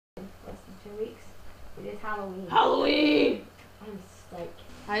2 weeks. It is Halloween. Halloween! I'm psyched.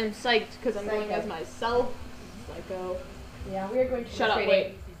 I am psyched because I'm going as myself. Psycho. Yeah, we are going to Shut up,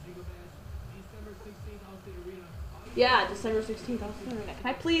 wait. Yeah, December 16th. Can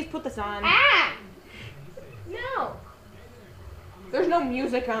I please put this on? Ah! No! There's no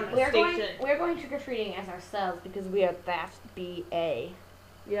music on the station. We're going trick-or-treating as ourselves because we are that BA.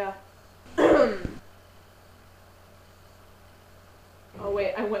 Yeah. Oh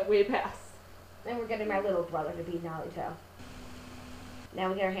wait, I went way past. Then we're getting my little brother to be Naruto. Now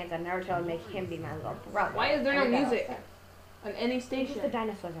we get our hands on Naruto and make him be my little brother. Why is there no music on any station? Because the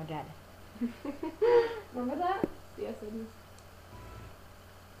dinosaurs are dead. Remember that? Yes, I do.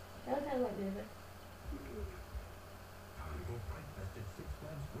 That was kind of like music.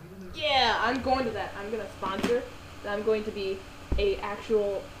 Yeah, I'm going to that. I'm gonna sponsor. I'm going to be a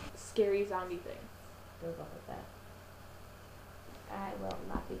actual scary zombie thing. Goes up with that. I will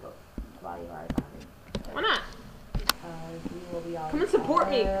not be while you are a zombie. Why not? Because you will be all. Come and support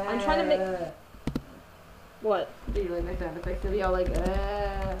me. I'm trying to make. What? You like make sound effects to be all like.